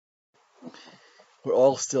We're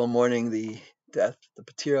all still mourning the death, the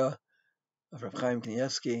patira of Rabbi Chaim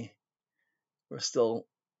Kanievsky. We're still,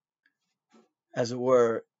 as it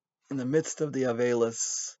were, in the midst of the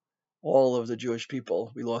Avelis, all of the Jewish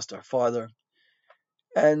people. We lost our father.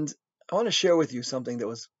 And I want to share with you something that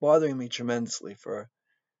was bothering me tremendously for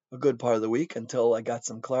a good part of the week until I got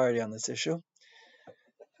some clarity on this issue.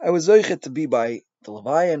 I was zoichet to be by the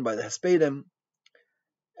Levian, by the Hespedim,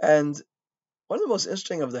 and one of the most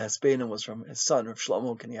interesting of the Hespedim was from his son, Rav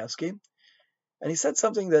Shlomo Kanievsky, and he said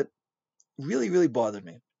something that really, really bothered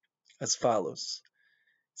me, as follows.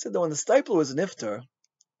 He said that when the Stipler was nifter,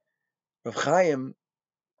 Rav Chaim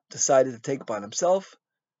decided to take upon himself,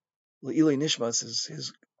 Le'ili Nishmas,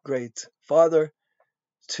 his great father,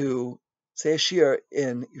 to say a shir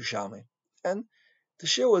in Yerushalmi. And the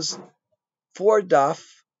shir was 4 daf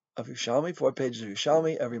of Yerushalmi, 4 pages of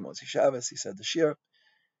Yerushalmi. Every Motzi Shabbos he said the shir.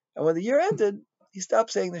 And when the year ended, he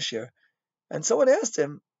stopped saying the shir. And someone asked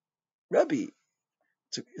him, Rabbi,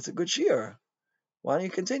 it's a good shir. Why don't you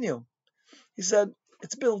continue? He said,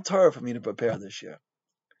 it's a Bitul Torah for me to prepare this year.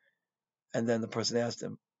 And then the person asked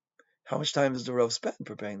him, how much time does the Rav spend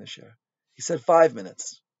preparing the shir? He said 5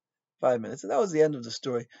 minutes. 5 minutes. And that was the end of the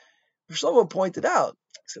story. Shlomo pointed out,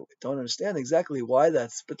 he said, we don't understand exactly why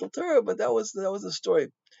that's Bitul Torah, but that was the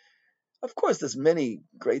story. Of course, there's many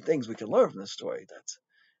great things we can learn from this story. That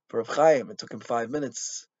for Rav Chaim, it took him 5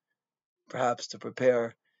 minutes, perhaps, to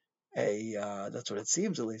prepare that's what it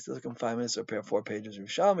seems at least. It took him 5 minutes to prepare 4 pages of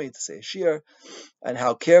Yerushalmi to say a shir, and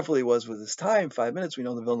how careful he was with his time. 5 minutes. We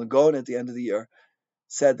know the Vilna Gaon at the end of the year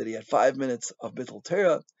said that he had 5 minutes of Bitul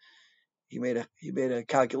Torah. He made a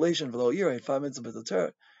calculation for the whole year. He had 5 minutes of Bitul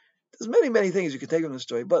Torah. There's many things you can take from the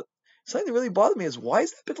story, but something that really bothered me is, why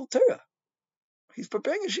is that Bitul Torah? He's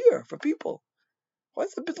preparing a shir for people. Why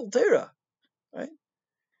is that Bitul Torah? Right?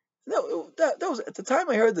 That was, at the time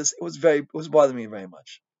I heard this, it was bothering me very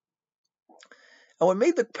much. And what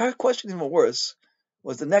made the question even worse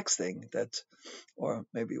was the next thing that, or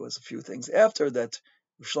maybe it was a few things after that,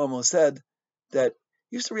 Shlomo said that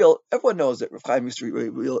everyone knows that Rav Chaim used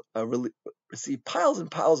to receive piles and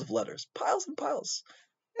piles of letters, piles and piles.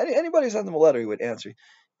 Anybody sent him a letter, he would answer.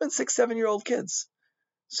 Even 6, 7-year-old kids.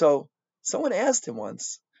 So someone asked him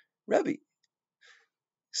once, Rabbi,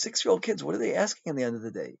 6-year-old kids, what are they asking at the end of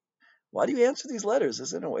the day? Why do you answer these letters?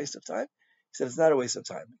 Isn't it a waste of time? He said, it's not a waste of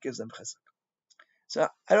time. It gives them chesed. So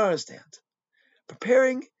I don't understand.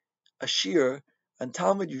 Preparing a shir on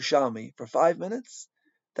Talmud Yerushalmi for 5 minutes,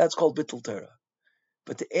 that's called Bitul Torah.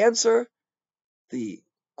 But to answer the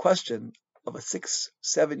question of a 6,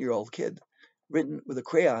 7-year-old kid written with a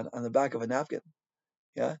crayon on the back of a napkin,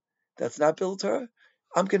 yeah, that's not Bitul Torah?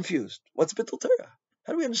 I'm confused. What's Bitul Torah?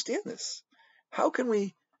 How do we understand this? How can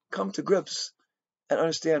we come to grips and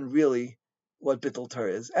understand really what Bitul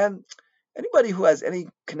Torah is? And anybody who has any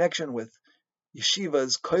connection with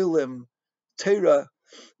yeshivas, koilim, Torah,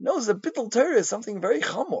 knows that Bitul Torah is something very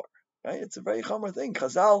chamor, right? It's a very chamor thing.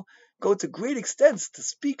 Chazal go to great extents to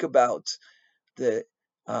speak about the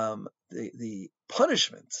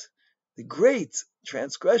punishment, the great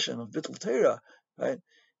transgression of Bitul Torah, right?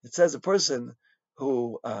 It says a person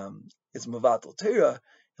who is Mavatal Torah,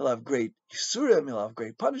 he'll have great Yisurim, he'll have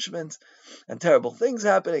great punishment, and terrible things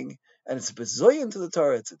happening, and it's a bezoyan to the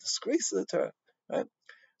Torah, it's a disgrace to the Torah, right?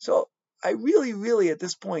 So I really, really, at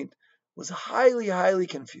this point, was highly, highly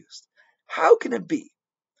confused. How can it be?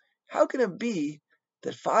 How can it be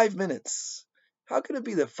that 5 minutes, how can it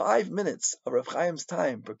be that 5 minutes of Rav Chaim's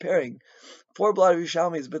time preparing 4 blot of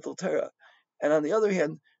Yerushalmi is Bitul Torah, and on the other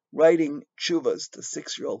hand, writing tshuvas to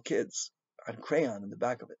 6-year-old kids on crayon in the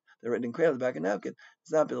back of it. They're written in crayon on the back of a napkin.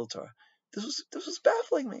 It's not Bitul Torah. This was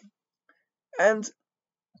baffling me. And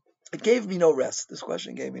it gave me no rest. This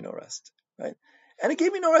question gave me no rest, right? And it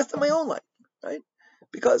gave me no rest in my own life, right?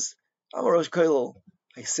 Because I'm a Rosh Kollel.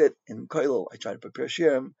 I sit in Kollel. I try to prepare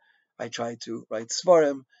shirim. I try to write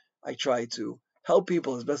svarim. I try to help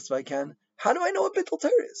people as best as I can. How do I know what Bitul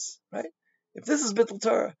Torah is, right? If this is Bitul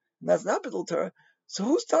Torah and that's not Bitul Torah, so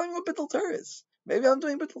who's telling me what Bitul Torah is? Maybe I'm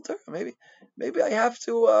doing Bitul Torah. Maybe I have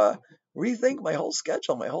to rethink my whole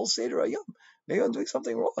schedule, my whole Seder Hayom. Maybe I'm doing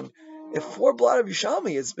something wrong. If 4 blot of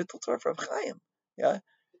Yerushalmi is Bitul Torah for Rav Chaim, yeah,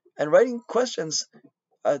 and writing questions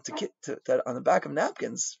that on the back of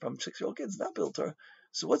napkins from 6-year-old kids, not Bitul Torah.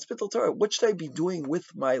 So what's Bitul Torah? What should I be doing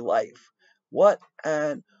with my life? What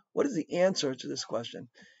is the answer to this question?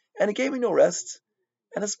 And it gave me no rest.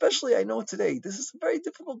 And especially, I know today, this is a very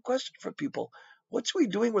difficult question for people. What should we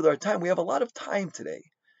be doing with our time? We have a lot of time today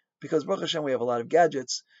because, Baruch Hashem, we have a lot of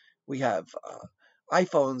gadgets. We have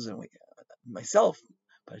iPhones, and myself,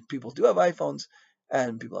 but people do have iPhones.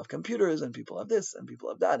 and people have computers, and people have this, and people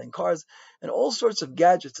have that, and cars, and all sorts of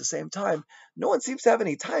gadgets at the same time. No one seems to have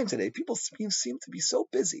any time today. People seem to be so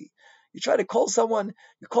busy. You try to call someone,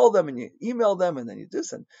 you call them, and you email them, and then you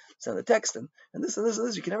this, and send a text, and this, and this, and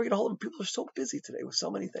this. You can never get a hold of them. People are so busy today with so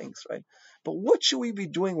many things, right? But what should we be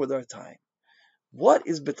doing with our time? What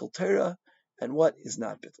is Bitul Torah, and what is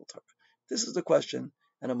not Bitul Torah? This is the question,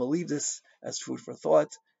 and I'm going to leave this as food for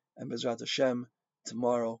thought, and Bezrat Hashem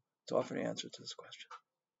tomorrow to offer an answer to this question.